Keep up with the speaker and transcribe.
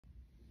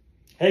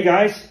Hey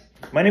guys,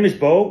 my name is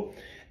Bo,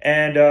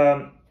 and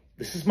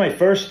this is my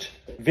first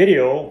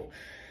video.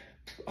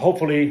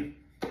 Hopefully,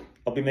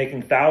 I'll be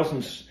making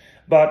thousands,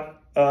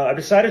 but I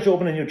decided to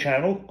open a new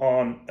channel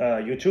on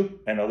YouTube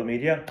and other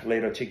media,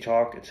 later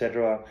TikTok,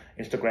 etc.,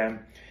 Instagram.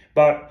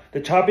 But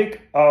the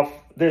topic of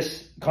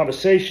this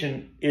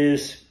conversation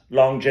is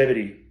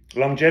longevity.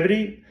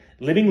 Longevity,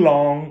 living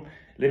long,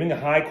 living a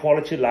high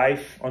quality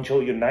life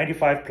until you're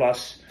 95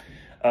 plus.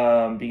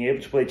 Being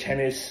able to play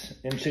tennis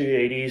into your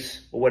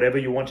 80s or whatever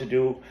you want to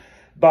do.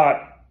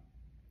 But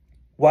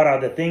what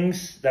are the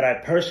things that I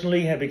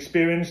personally have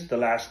experienced the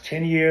last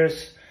 10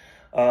 years?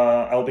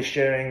 I'll be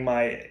sharing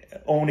my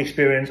own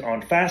experience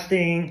on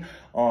fasting,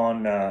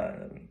 on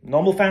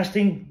normal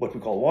fasting, what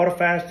we call water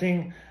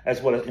fasting,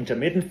 as well as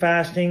intermittent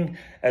fasting,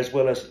 as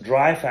well as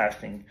dry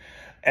fasting.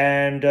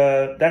 And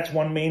that's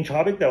one main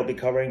topic that I'll be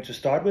covering to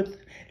start with.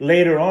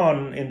 Later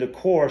on in the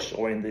course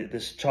or in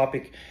this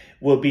topic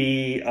will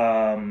be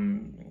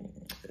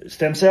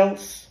stem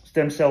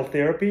cell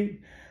therapy,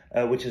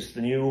 which is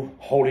the new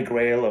holy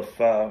grail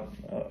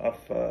of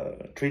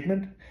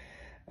treatment,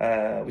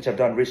 which I've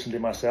done recently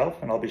myself,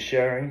 and I'll be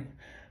sharing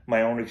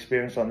my own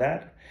experience on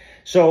that.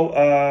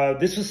 So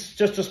this is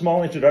just a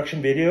small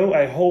introduction video.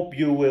 I hope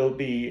you will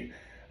be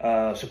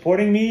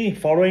supporting me,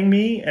 following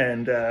me,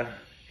 and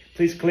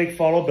please click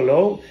follow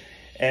below,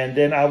 and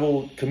then I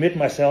will commit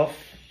myself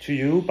to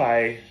you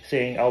by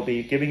saying I'll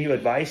be giving you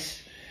advice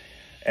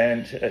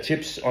and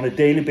tips on a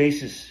daily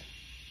basis.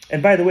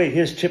 And by the way,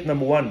 here's tip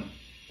number 1.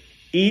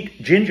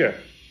 Eat ginger,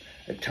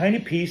 a tiny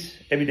piece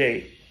every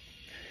day.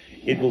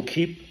 It will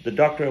keep the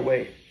doctor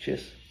away.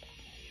 Cheers.